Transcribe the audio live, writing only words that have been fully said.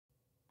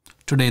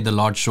Today, the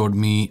Lord showed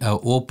me an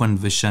open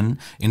vision.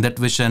 In that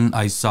vision,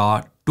 I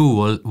saw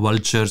two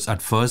vultures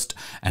at first,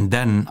 and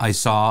then I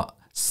saw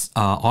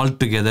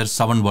altogether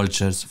 7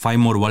 vultures. 5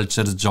 more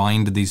vultures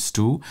joined these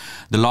 2.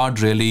 The Lord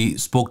really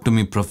spoke to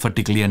me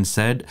prophetically and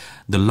said,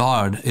 the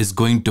Lord is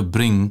going to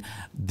bring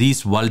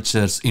these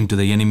vultures into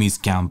the enemy's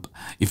camp.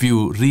 If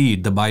you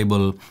read the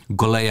Bible,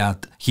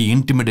 Goliath, he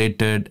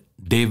intimidated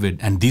David,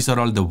 and these are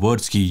all the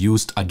words he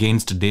used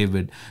against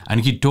David.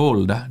 And he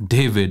told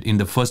David in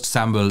the 1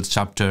 Samuel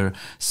chapter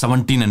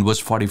 17 and verse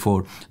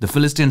 44, the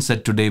Philistine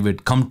said to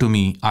David, "Come to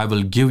me, I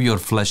will give your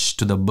flesh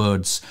to the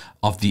birds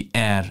of the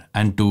air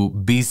and to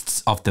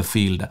beasts of the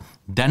field."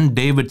 Then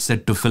David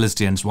said to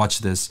Philistines, watch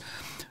this,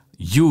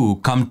 you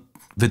come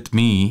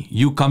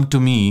to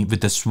me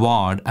with a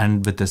sword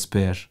and with a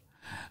spear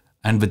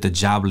and with a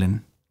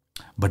javelin,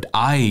 but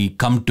I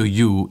come to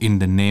you in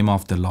the name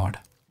of the Lord.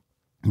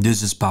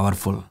 This is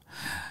powerful.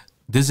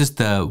 This is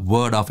the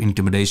word of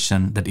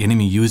intimidation that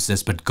enemy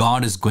uses, but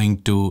God is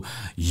going to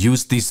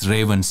use these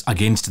ravens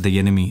against the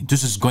enemy.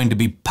 This is going to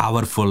be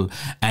powerful.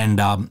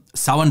 And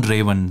 7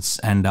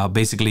 ravens and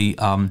basically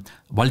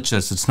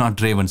vultures. It's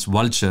not ravens,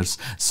 vultures,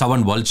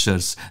 7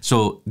 vultures.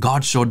 So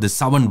God showed the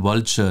 7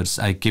 vultures.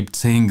 I keep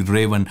saying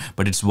raven,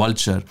 but it's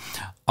vulture.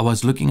 I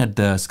was looking at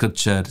the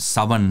scripture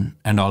 7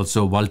 and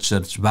also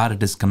vultures, where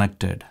it is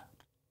connected.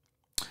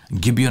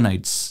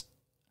 Gibeonites,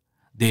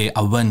 they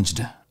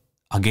avenged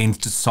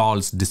against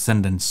Saul's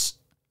descendants.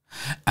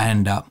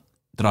 And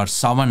there are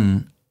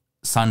 7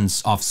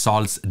 sons of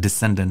Saul's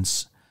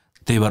descendants.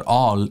 They were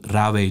all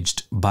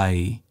ravaged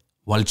by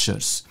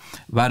vultures.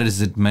 Where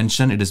is it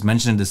mentioned? It is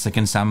mentioned in the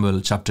 2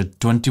 Samuel chapter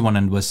 21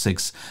 and verse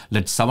 6.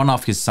 Let 7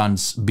 of his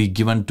sons be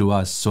given to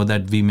us so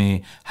that we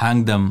may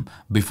hang them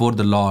before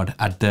the Lord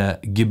at the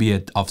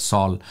Gibeah of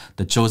Saul,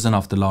 the chosen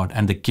of the Lord.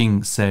 And the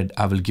king said,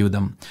 I will give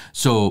them.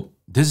 So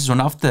this is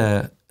one of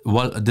the,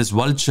 this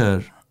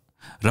vulture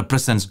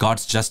represents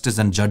God's justice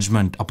and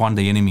judgment upon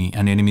the enemy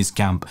and enemy's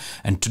camp.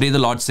 And today the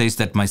Lord says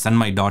that my son,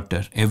 my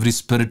daughter, every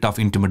spirit of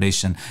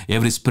intimidation,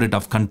 every spirit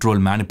of control,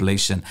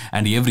 manipulation,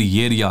 and every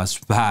areas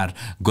where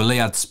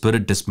Goliath's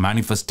spirit is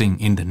manifesting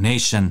in the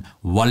nation,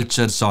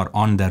 vultures are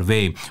on their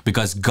way,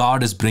 because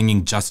God is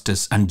bringing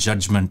justice and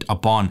judgment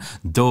upon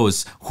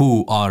those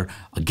who are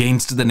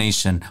against the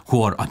nation,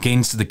 who are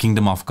against the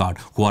kingdom of God,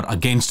 who are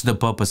against the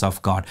purpose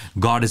of God.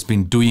 God has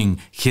been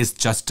doing his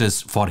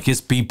justice for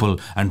his people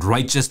and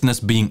righteousness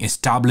being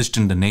established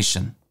in the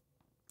nation.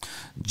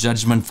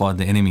 Judgment for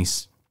the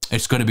enemies.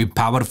 It's going to be a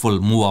powerful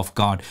move of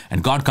God.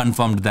 And God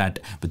confirmed that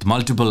with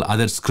multiple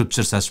other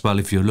scriptures as well.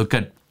 If you look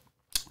at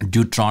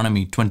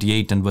Deuteronomy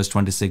 28 and verse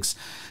 26,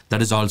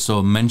 that is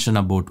also mention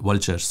about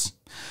vultures.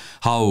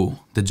 How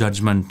the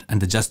judgment and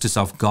the justice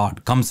of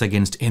God comes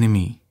against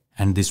enemy.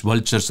 And these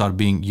vultures are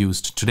being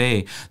used.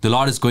 Today, the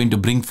Lord is going to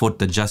bring forth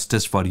the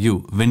justice for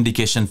you,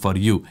 vindication for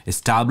you,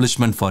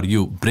 establishment for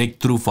you,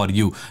 breakthrough for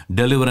you,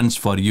 deliverance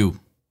for you.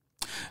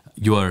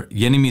 Your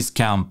enemy's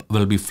camp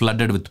will be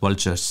flooded with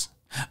vultures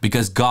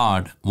because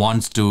God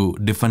wants to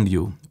defend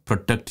you,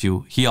 protect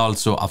you. He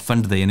also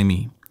offends the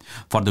enemy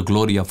for the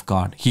glory of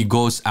God. He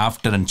goes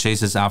after and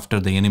chases after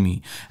the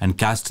enemy and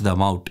casts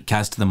them out,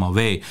 casts them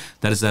away.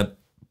 There is a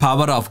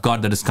power of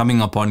God that is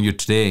coming upon you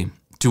today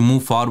to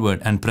move forward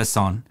and press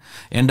on.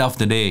 End of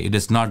the day, it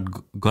is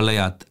not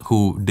Goliath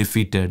who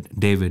defeated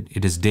David.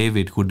 It is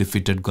David who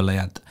defeated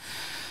Goliath.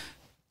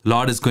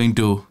 Lord is going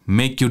to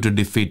make you to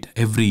defeat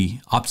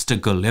every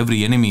obstacle,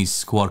 every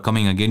enemies who are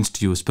coming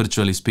against you,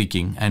 spiritually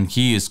speaking, and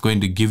he is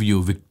going to give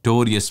you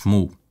victorious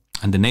move.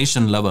 And the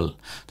nation level,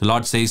 the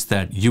Lord says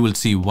that you will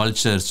see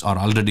vultures are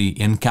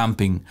already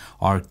encamping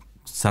or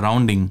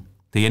surrounding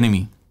the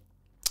enemy.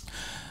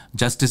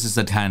 Justice is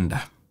at hand.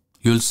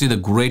 You'll see the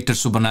greater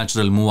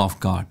supernatural move of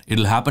God.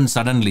 It'll happen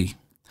suddenly.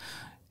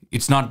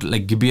 It's not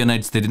like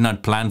Gibeonites, they did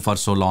not plan for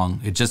so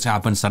long. It just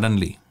happened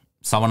suddenly.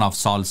 7 of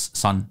Saul's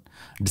son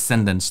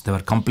descendants, they were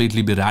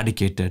completely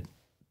eradicated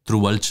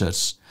through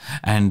vultures.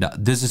 And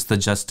this is the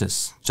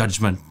justice,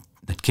 judgment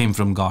that came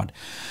from God.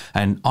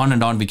 And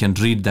on we can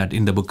read that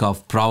in the book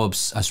of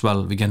Proverbs as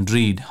well. We can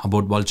read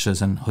about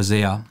vultures in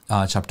Hosea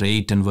chapter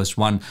 8 and verse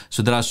 1.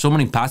 So there are so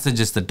many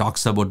passages that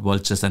talks about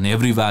vultures, and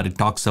everywhere it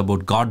talks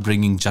about God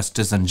bringing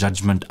justice and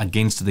judgment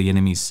against the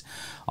enemies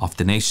of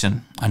the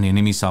nation and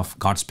enemies of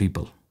God's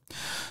people.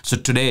 So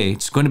today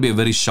it's going to be a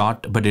very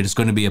short, but it is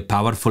going to be a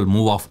powerful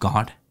move of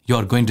God. You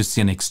are going to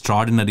see an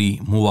extraordinary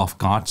move of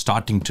God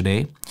starting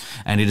today,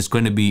 and it is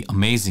going to be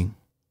amazing.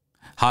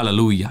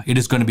 Hallelujah. It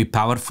is going to be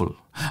powerful.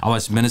 I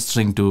was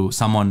ministering to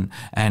someone,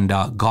 and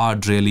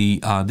God really,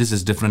 this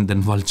is different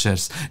than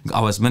vultures.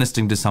 I was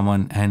ministering to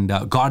someone, and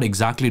God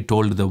exactly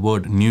told the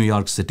word New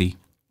York City.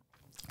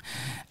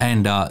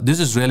 And this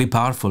is really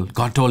powerful.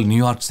 God told New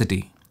York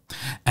City.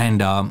 And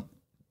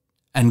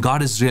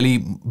God is really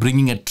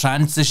bringing a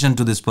transition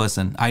to this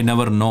person. I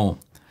never know.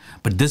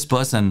 But this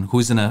person who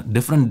is in a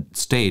different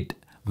state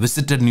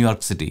visited New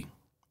York City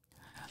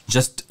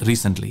just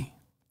recently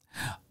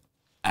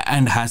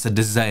and has a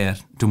desire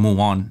to move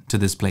on to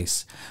this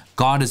place.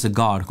 God is a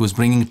God who is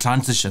bringing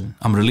transition.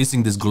 I'm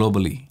releasing this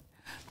globally.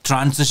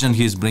 transition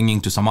He is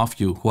bringing to some of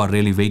you who are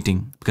really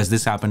waiting, because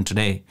this happened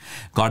today.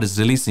 God is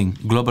releasing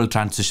global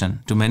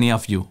transition to many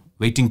of you,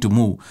 waiting to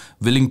move,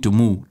 willing to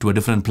move to a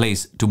different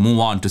place, to move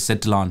on, to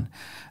settle on.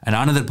 And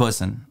another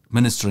person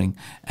ministering,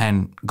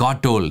 and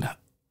God told,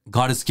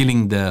 God is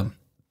killing the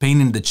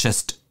pain in the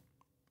chest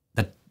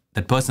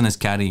that person is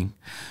carrying.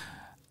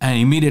 And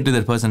immediately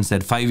that person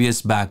said, 5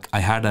 years back, I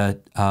had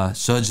a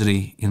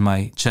surgery in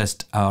my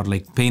chest, or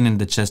like pain in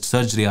the chest,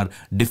 surgery or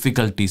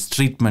difficulties,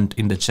 treatment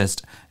in the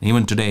chest. And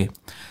even today,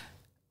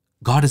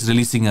 God is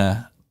releasing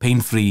a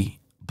pain-free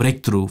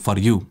breakthrough for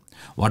you.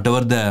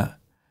 Whatever the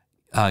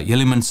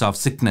elements of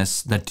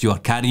sickness that you are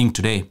carrying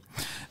today,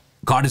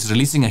 God is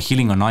releasing a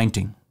healing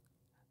anointing.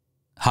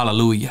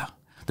 Hallelujah.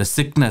 The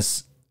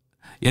sickness,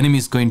 enemy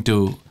is going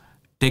to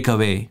take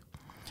away.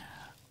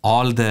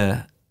 All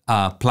the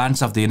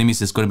plans of the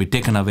enemies is going to be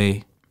taken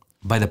away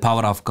by the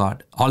power of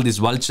God. All these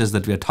vultures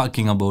that we are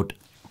talking about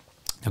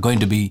are going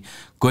to be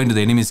going to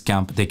the enemy's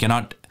camp. They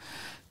cannot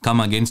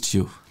come against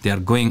you. They are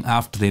going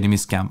after the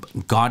enemy's camp.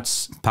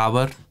 God's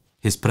power,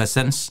 His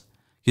presence,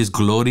 His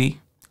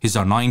glory, His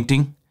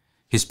anointing,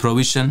 His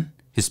provision,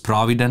 His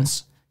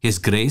providence, His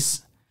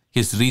grace,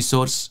 His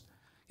resource,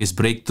 His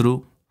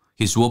breakthrough,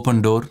 His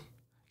open door,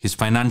 His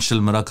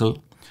financial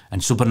miracle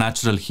and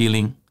supernatural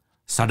healing,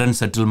 sudden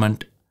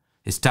settlement,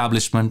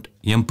 establishment,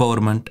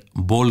 empowerment,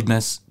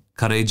 boldness,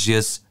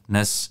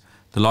 courageousness,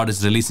 the Lord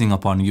is releasing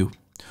upon you.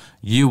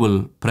 You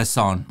will press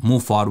on,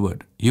 move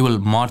forward. You will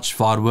march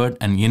forward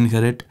and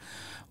inherit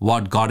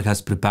what God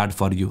has prepared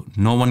for you.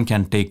 No one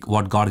can take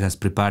what God has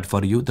prepared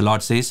for you. The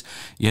Lord says,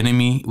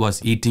 enemy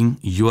was eating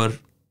your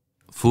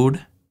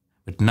food,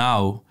 but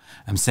now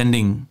I'm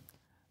sending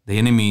the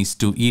enemies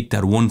to eat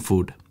their own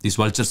food. These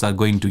vultures are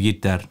going to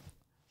eat their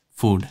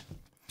food,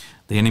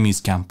 the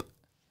enemy's camp.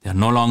 They are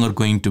no longer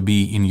going to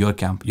be in your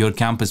camp. Your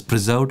camp is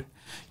preserved.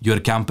 Your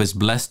camp is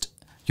blessed.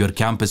 Your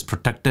camp is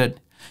protected.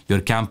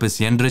 Your camp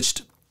is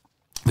enriched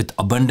with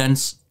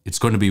abundance. It's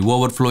going to be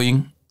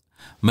overflowing.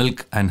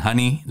 Milk and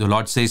honey. The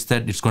Lord says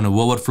that it's going to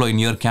overflow in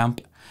your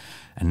camp.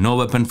 And no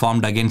weapon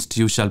formed against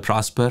you shall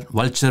prosper.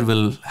 Vulture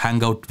will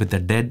hang out with the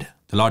dead.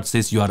 The Lord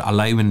says you are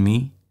alive in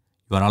me.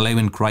 You are alive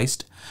in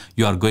Christ.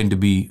 You are going to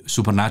be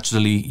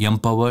supernaturally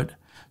empowered.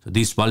 So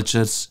these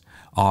vultures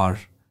are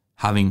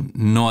having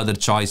no other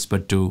choice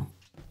but to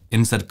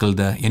encircle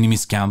the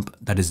enemy's camp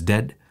that is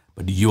dead.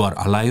 But you are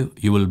alive.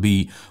 You will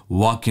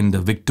walk in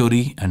the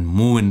victory and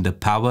move in the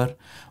power,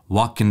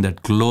 walk in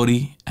that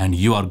glory, and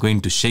you are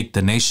going to shake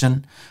the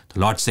nation.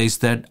 The Lord says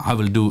that I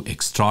will do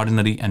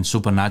extraordinary and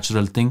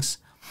supernatural things.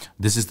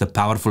 This is the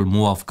powerful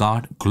move of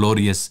God,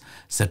 glorious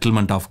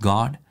settlement of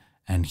God.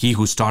 And He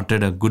who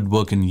started a good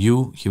work in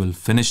you, He will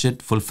finish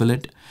it, fulfill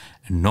it,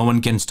 and no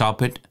one can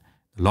stop it.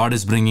 The Lord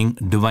is bringing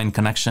divine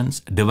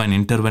connections, divine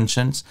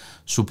interventions,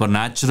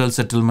 supernatural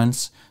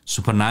settlements,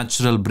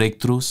 supernatural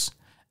breakthroughs,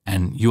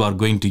 and you are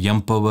going to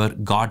empower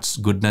God's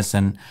goodness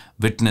and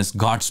witness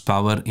God's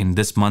power in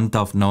this month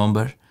of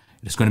November.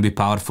 It's going to be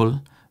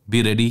powerful.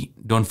 Be ready.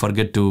 Don't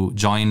forget to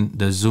join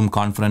the Zoom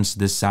conference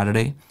this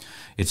Saturday.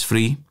 It's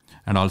free.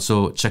 And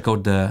also check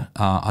out the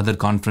other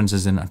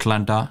conferences in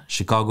Atlanta,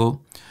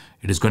 Chicago.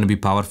 It is going to be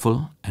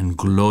powerful and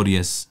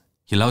glorious.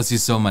 He loves you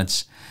so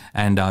much.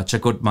 And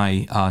check out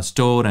my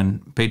store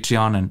and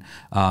Patreon and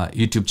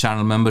YouTube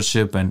channel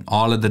membership and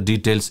all of the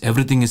details.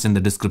 Everything is in the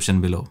description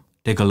below.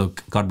 Take a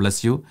look. God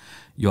bless you.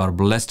 You are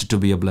blessed to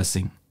be a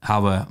blessing.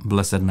 Have a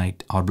blessed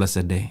night or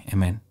blessed day.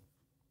 Amen.